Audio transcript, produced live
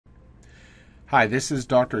Hi, this is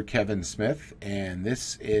Dr. Kevin Smith, and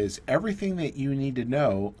this is everything that you need to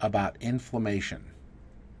know about inflammation.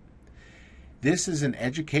 This is an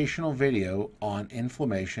educational video on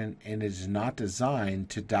inflammation and it is not designed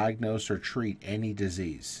to diagnose or treat any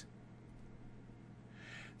disease.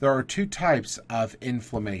 There are two types of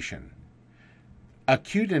inflammation.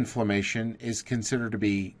 Acute inflammation is considered to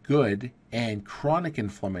be good, and chronic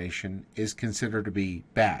inflammation is considered to be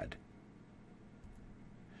bad.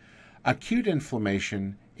 Acute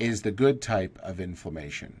inflammation is the good type of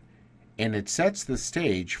inflammation, and it sets the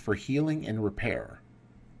stage for healing and repair.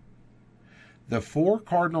 The four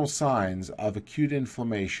cardinal signs of acute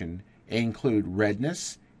inflammation include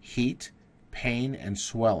redness, heat, pain, and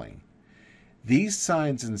swelling. These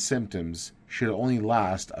signs and symptoms should only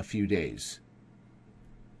last a few days.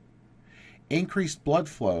 Increased blood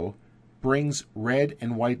flow brings red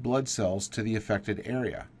and white blood cells to the affected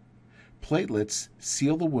area. Platelets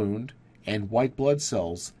seal the wound, and white blood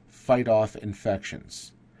cells fight off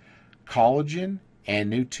infections. Collagen and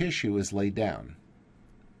new tissue is laid down.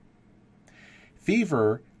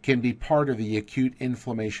 Fever can be part of the acute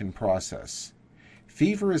inflammation process.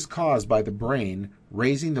 Fever is caused by the brain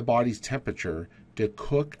raising the body's temperature to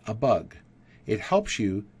cook a bug. It helps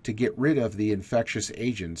you to get rid of the infectious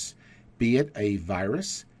agents, be it a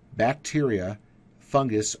virus, bacteria,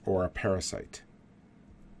 fungus, or a parasite.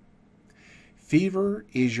 Fever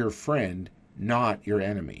is your friend, not your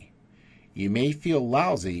enemy. You may feel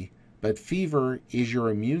lousy, but fever is your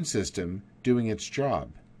immune system doing its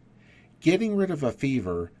job. Getting rid of a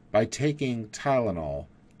fever by taking Tylenol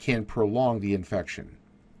can prolong the infection.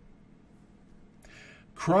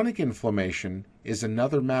 Chronic inflammation is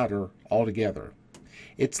another matter altogether.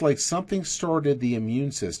 It's like something started the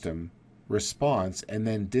immune system response and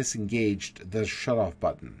then disengaged the shutoff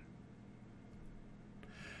button.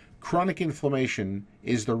 Chronic inflammation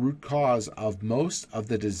is the root cause of most of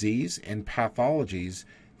the disease and pathologies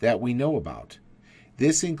that we know about.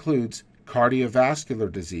 This includes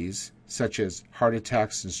cardiovascular disease, such as heart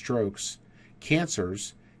attacks and strokes,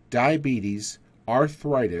 cancers, diabetes,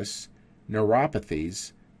 arthritis,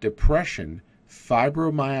 neuropathies, depression,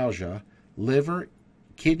 fibromyalgia, liver,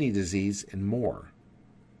 kidney disease, and more.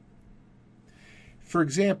 For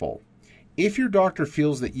example, if your doctor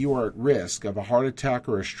feels that you are at risk of a heart attack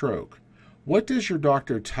or a stroke, what does your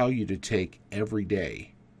doctor tell you to take every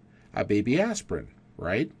day? A baby aspirin,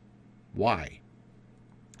 right? Why?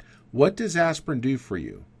 What does aspirin do for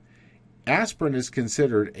you? Aspirin is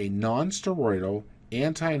considered a non-steroidal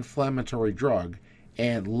anti-inflammatory drug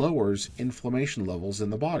and lowers inflammation levels in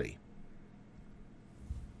the body.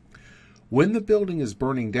 When the building is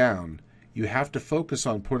burning down, you have to focus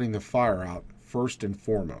on putting the fire out first and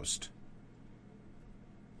foremost.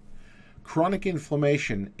 Chronic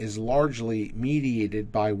inflammation is largely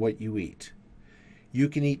mediated by what you eat. You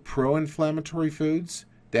can eat pro-inflammatory foods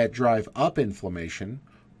that drive up inflammation,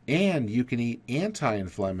 and you can eat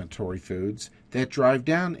anti-inflammatory foods that drive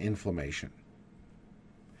down inflammation.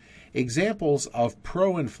 Examples of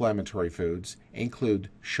pro-inflammatory foods include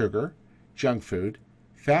sugar, junk food,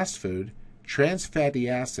 fast food, trans fatty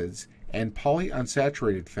acids, and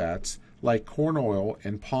polyunsaturated fats like corn oil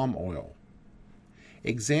and palm oil.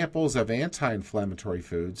 Examples of anti-inflammatory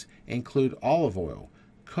foods include olive oil,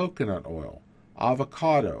 coconut oil,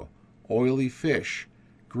 avocado, oily fish,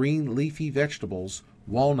 green leafy vegetables,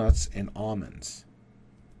 walnuts, and almonds.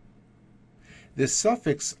 The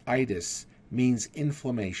suffix itis means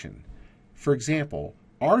inflammation. For example,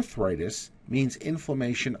 arthritis means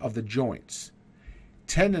inflammation of the joints.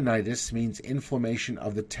 Tendinitis means inflammation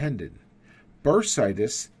of the tendon.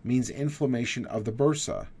 Bursitis means inflammation of the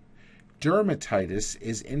bursa. Dermatitis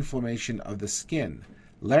is inflammation of the skin.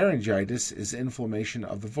 Laryngitis is inflammation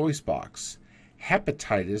of the voice box.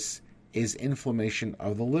 Hepatitis is inflammation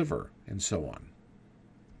of the liver, and so on.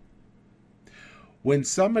 When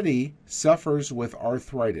somebody suffers with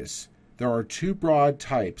arthritis, there are two broad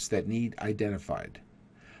types that need identified.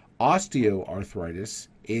 Osteoarthritis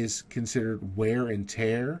is considered wear and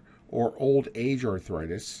tear or old age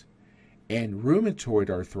arthritis, and rheumatoid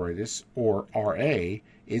arthritis, or RA,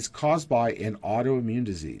 is caused by an autoimmune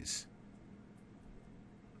disease.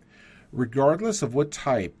 Regardless of what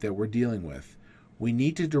type that we're dealing with, we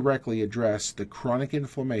need to directly address the chronic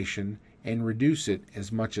inflammation and reduce it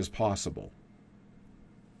as much as possible.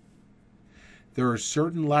 There are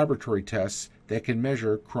certain laboratory tests that can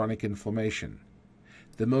measure chronic inflammation.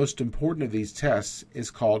 The most important of these tests is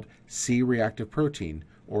called C-reactive protein,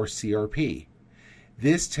 or CRP.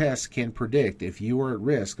 This test can predict if you are at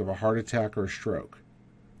risk of a heart attack or a stroke.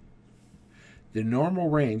 The normal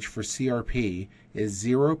range for CRP is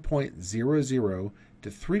 0.00 to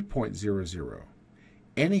 3.00.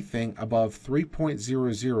 Anything above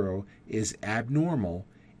 3.00 is abnormal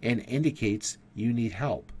and indicates you need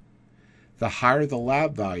help. The higher the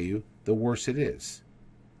lab value, the worse it is.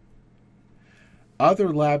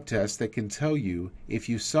 Other lab tests that can tell you if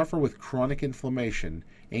you suffer with chronic inflammation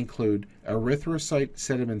include erythrocyte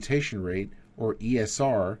sedimentation rate, or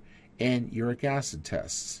ESR, and uric acid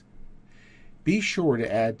tests. Be sure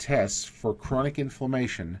to add tests for chronic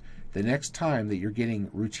inflammation the next time that you're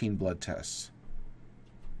getting routine blood tests.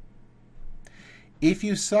 If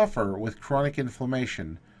you suffer with chronic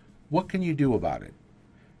inflammation, what can you do about it?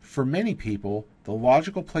 For many people, the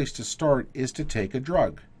logical place to start is to take a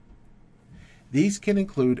drug. These can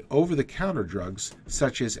include over-the-counter drugs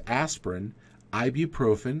such as aspirin,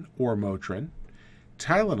 ibuprofen or Motrin,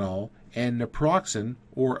 Tylenol, and naproxen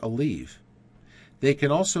or Aleve. They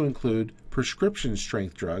can also include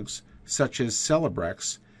prescription-strength drugs such as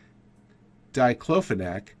Celebrex,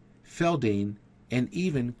 diclofenac, Feldene, and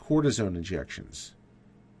even cortisone injections.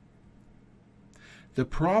 The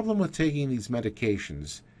problem with taking these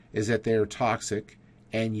medications is that they are toxic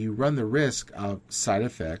and you run the risk of side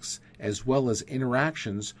effects as well as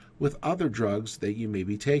interactions with other drugs that you may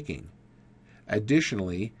be taking.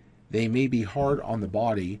 Additionally, they may be hard on the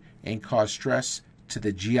body and cause stress to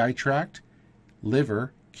the GI tract,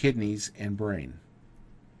 liver, kidneys, and brain.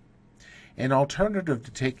 An alternative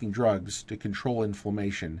to taking drugs to control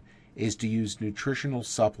inflammation is to use nutritional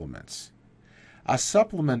supplements. A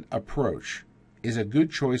supplement approach is a good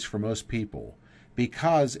choice for most people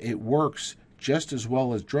because it works just as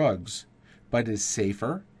well as drugs, but is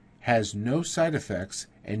safer, has no side effects,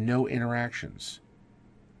 and no interactions.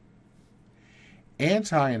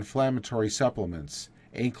 Anti-inflammatory supplements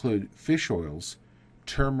include fish oils,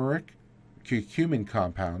 turmeric, curcumin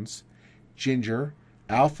compounds, ginger,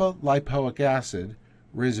 alpha-lipoic acid,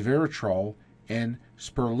 resveratrol, and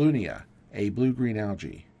spirulina, a blue-green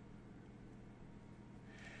algae.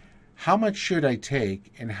 How much should I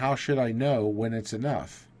take and how should I know when it's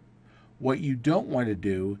enough? What you don't want to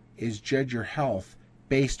do is judge your health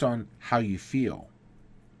based on how you feel.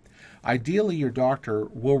 Ideally, your doctor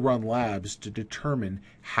will run labs to determine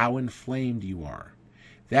how inflamed you are.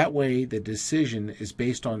 That way, the decision is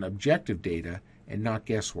based on objective data and not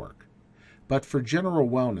guesswork. But for general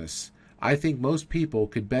wellness, I think most people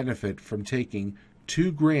could benefit from taking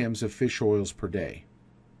 2 grams of fish oils per day.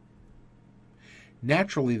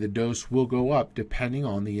 Naturally, the dose will go up depending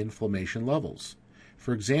on the inflammation levels.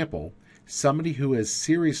 For example, somebody who has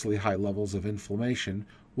seriously high levels of inflammation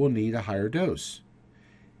will need a higher dose.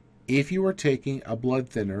 If you are taking a blood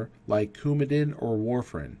thinner like Coumadin or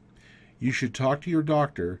warfarin, you should talk to your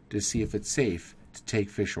doctor to see if it's safe to take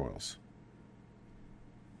fish oils.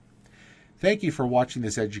 Thank you for watching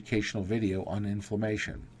this educational video on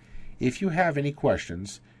inflammation. If you have any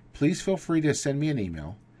questions, please feel free to send me an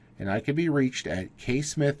email, and I can be reached at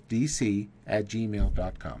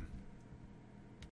ksmithdc@gmail.com.